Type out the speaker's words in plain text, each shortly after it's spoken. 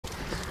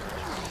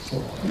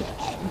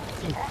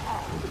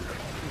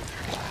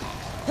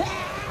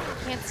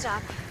Can't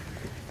stop.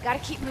 Gotta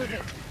keep moving.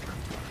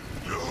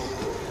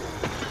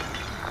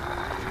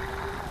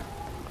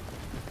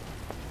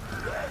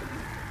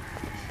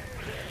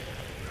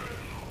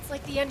 It's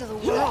like the end of the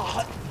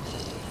world.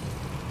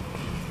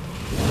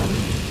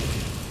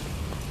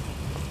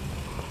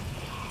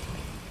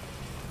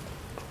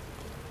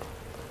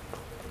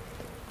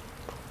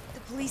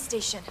 The police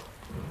station.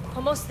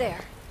 Almost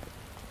there.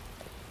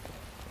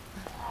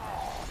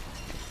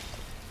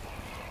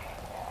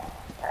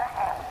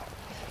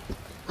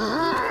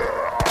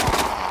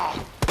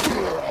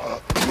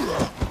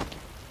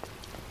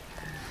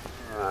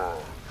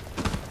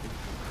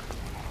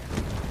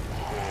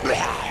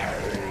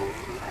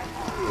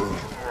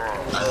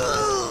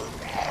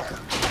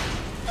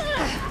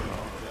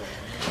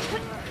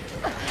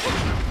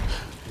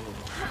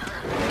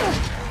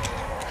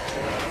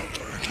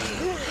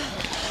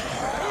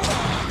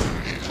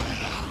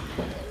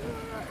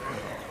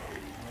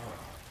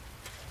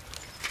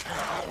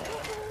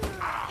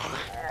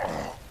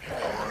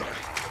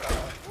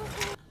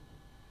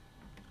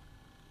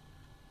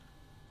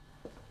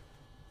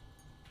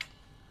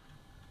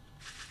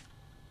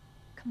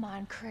 Come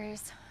on,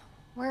 Chris.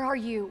 Where are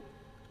you?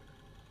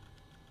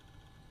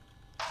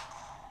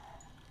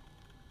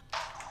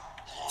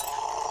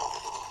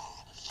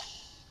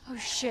 Oh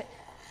shit.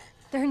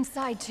 They're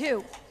inside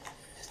too.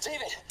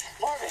 David!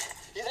 Marvin!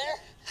 You there?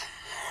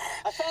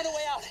 I found a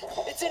way out.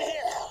 It's in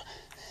here.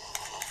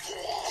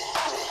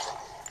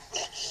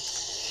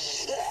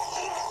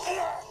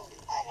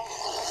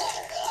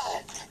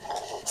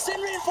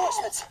 Send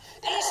reinforcements.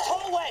 East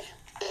hallway.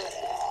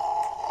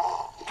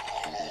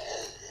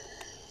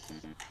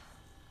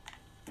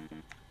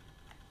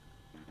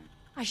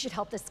 I should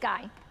help this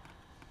guy.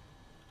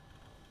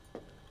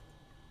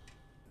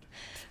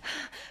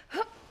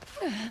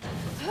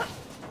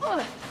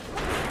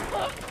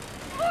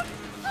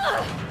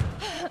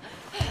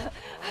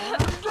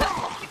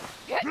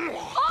 Get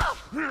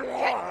off! Get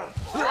up!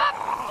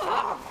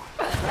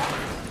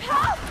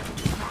 Help!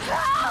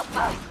 Help!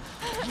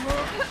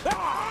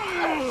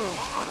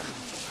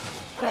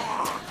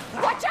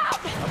 Watch out!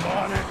 I'm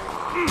on it.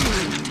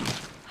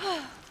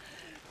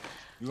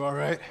 You all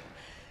right?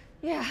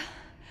 Yeah.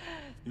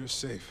 You're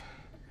safe.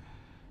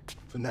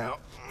 For now.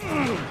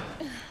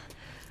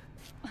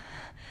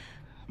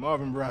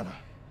 Marvin Branner.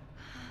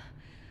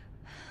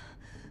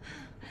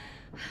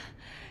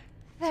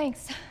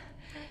 Thanks.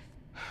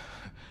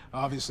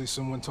 Obviously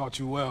someone taught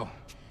you well.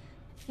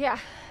 Yeah.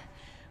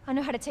 I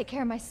know how to take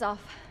care of myself.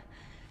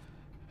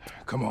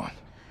 Come on.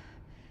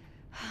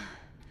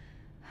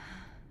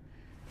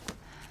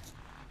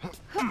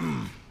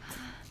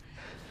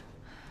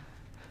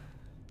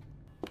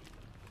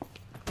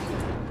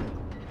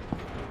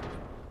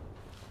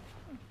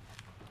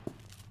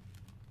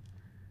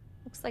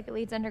 Looks like it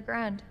leads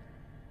underground.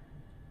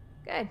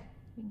 Good.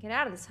 We can get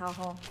out of this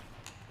hellhole.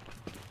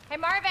 Hey,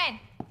 Marvin!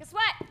 Guess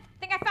what? I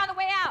think I found the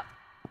way out!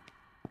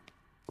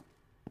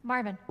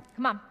 Marvin,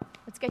 come on.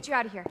 Let's get you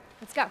out of here.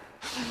 Let's go.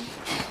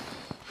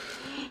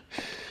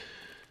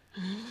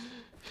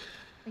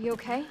 Are you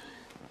okay?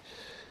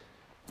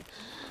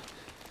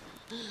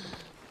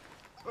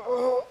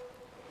 Oh,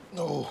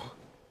 no.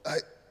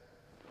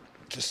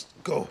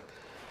 Just go.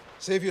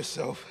 Save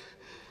yourself.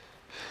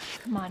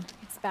 Come on.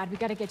 It's bad. We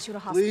gotta get you to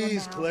hospital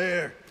Please, now.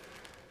 Claire.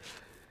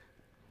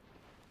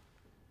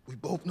 We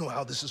both know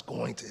how this is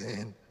going to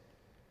end.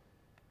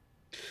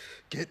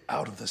 Get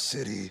out of the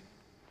city.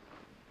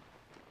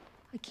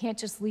 I can't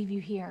just leave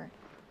you here.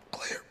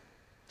 Claire,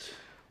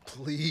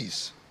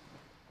 please,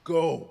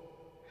 go.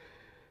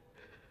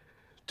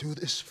 Do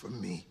this for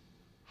me.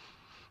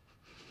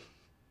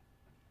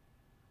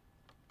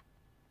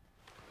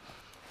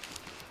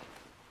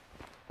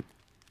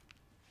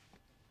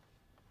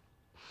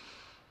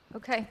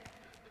 Okay.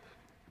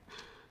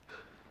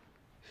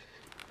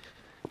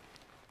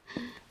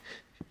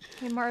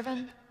 Hey,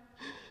 Marvin.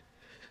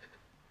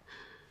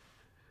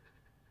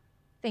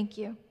 Thank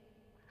you.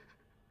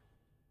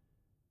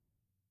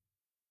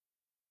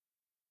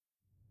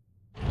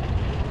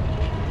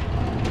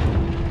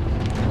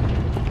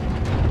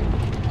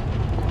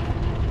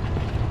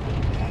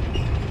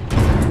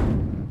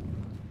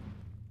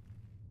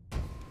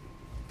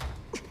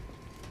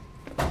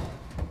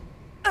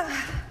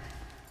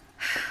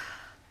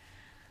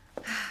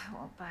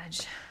 Won't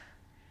budge.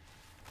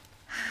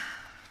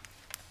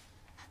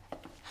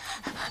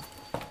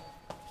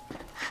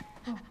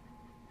 Oh.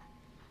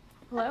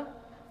 Hello?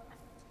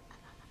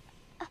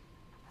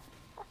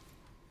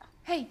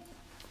 Hey.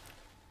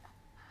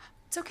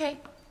 It's okay.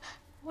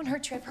 I won't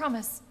hurt you, I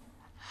promise.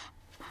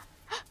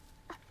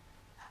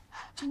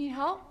 Do you need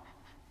help?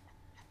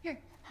 Here,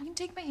 you can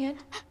take my hand.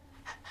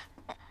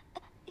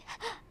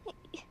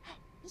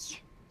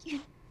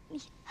 You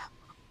need help.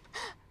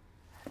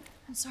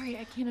 I'm sorry,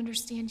 I can't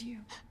understand you.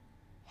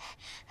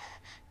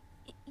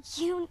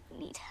 You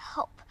need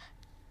help.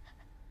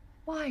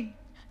 Why?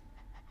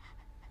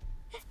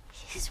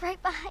 He's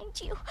right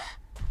behind you.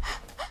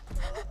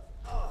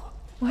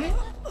 What?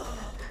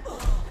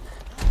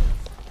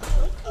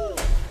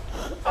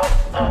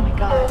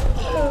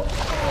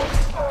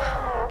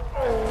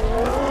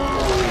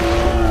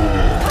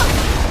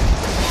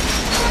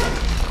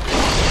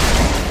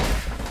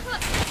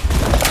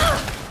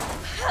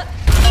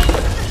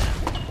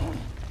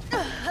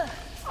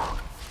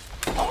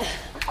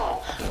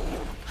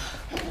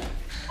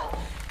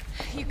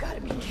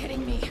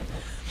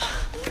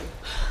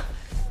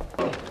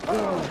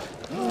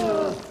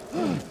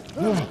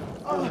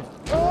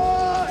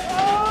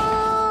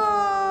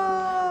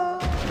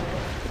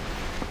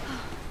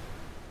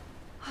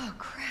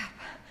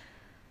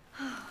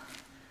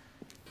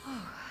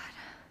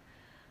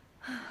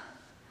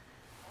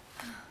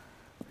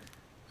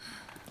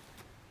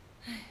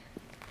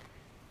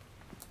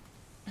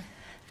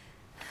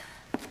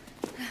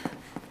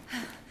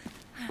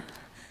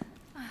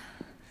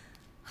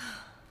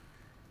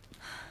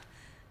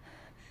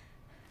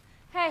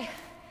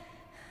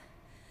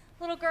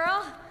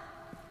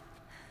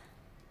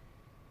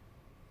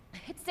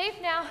 safe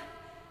now.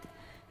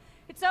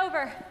 It's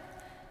over.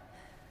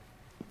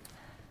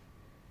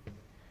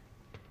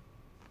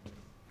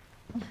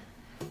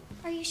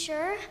 Are you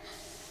sure?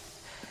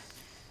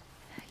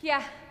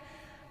 Yeah,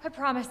 I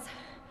promise.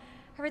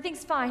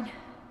 Everything's fine.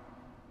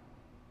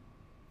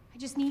 I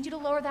just need you to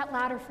lower that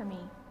ladder for me.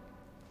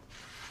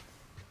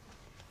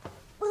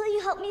 Will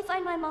you help me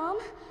find my mom?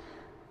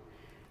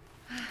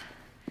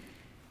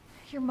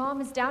 Your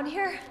mom is down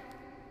here?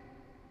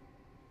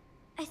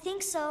 I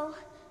think so.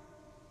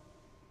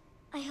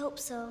 I hope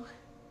so.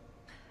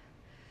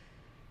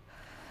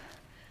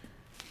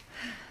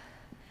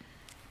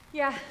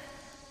 Yeah.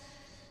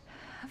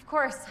 Of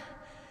course.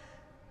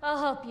 I'll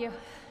help you.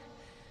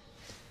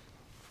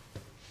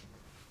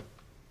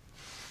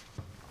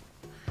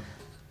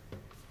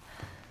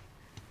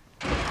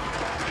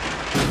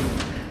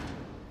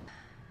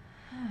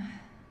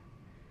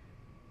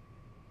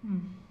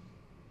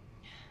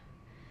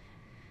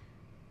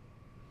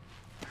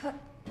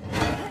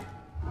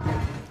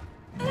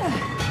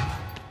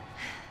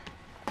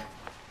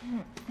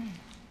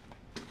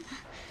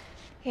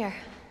 Here.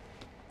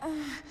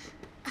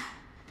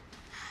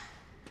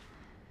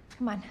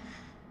 Come on.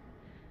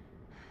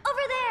 Over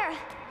there!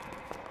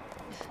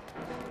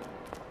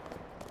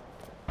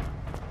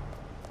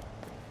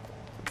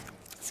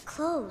 It's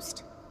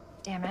closed.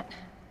 Damn it.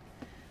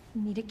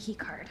 We need a key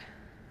card.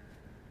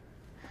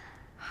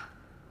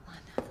 Hold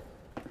on.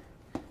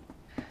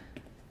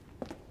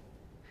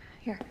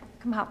 Here,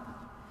 come help.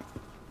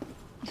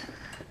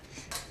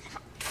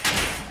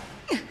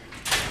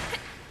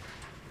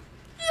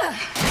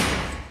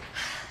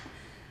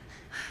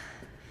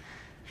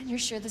 And you're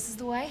sure this is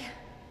the way?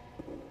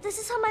 This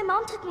is how my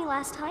mom took me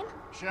last time.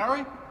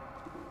 Sherry?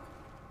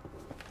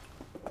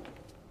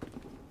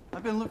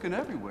 I've been looking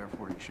everywhere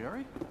for you,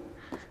 Sherry.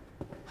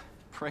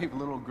 Brave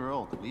little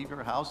girl to leave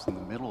your house in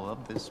the middle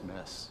of this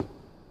mess.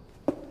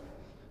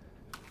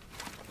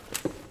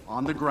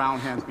 On the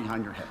ground, hands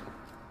behind your head.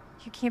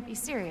 You can't be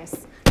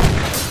serious.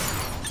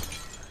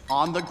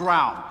 On the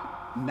ground,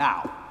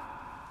 now.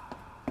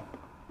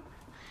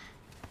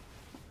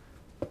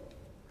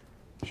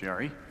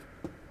 Sherry,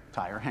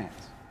 tie her hands.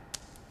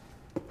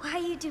 Why are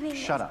you doing this?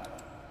 Shut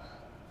up.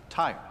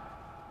 Tie her.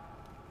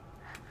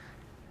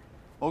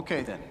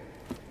 Okay then.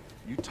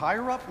 You tie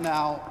her up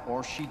now,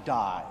 or she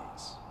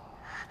dies.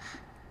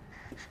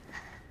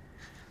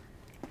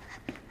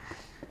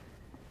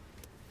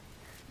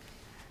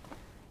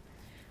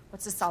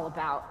 What's this all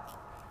about?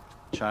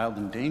 Child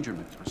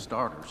endangerment, for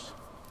starters.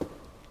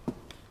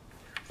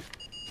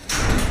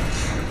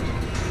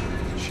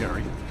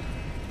 Sherry,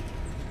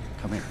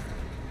 come here.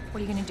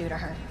 What are you gonna do to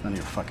her? None of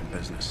your fucking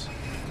business.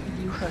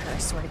 You heard her. I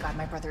swear to God,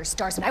 my brother is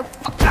stars, and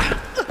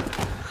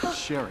I.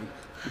 Sherry,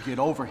 get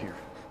over here.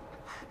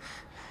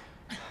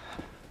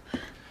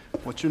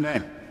 What's your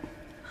name?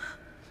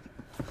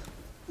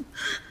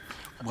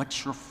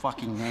 What's your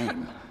fucking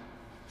name?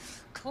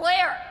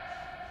 Claire!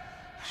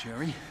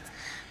 Sherry,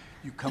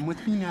 you come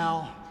with me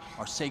now,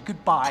 or say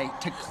goodbye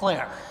to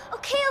Claire.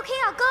 Okay,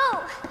 I'll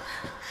go.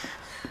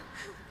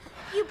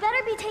 You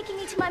better be taking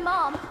me to my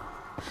mom.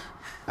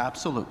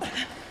 Absolutely.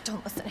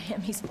 Don't listen to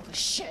him. He's full of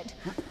shit.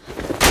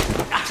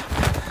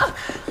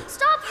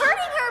 Stop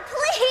hurting her,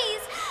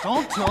 please!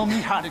 Don't tell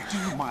me how to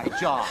do my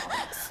job.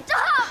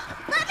 Stop!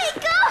 Let me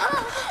go!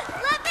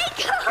 Let me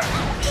go!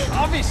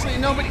 Obviously,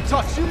 nobody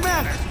taught you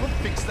manners. We'll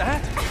fix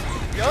that.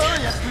 Oh,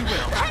 yes, we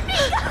will. Let me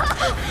go!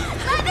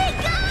 Let me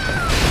go!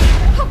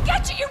 I'll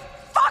get you, you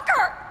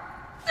fucker!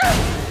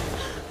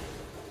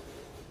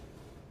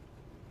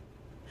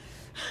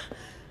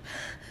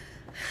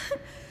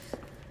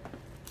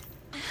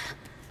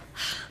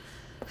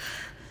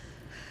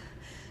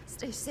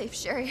 Stay safe,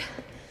 Sherry.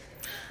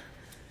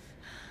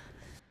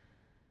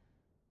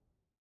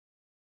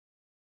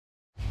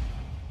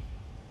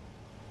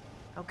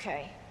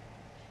 Okay.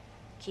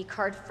 Key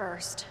card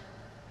first.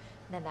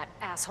 Then that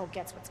asshole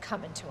gets what's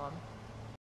coming to him.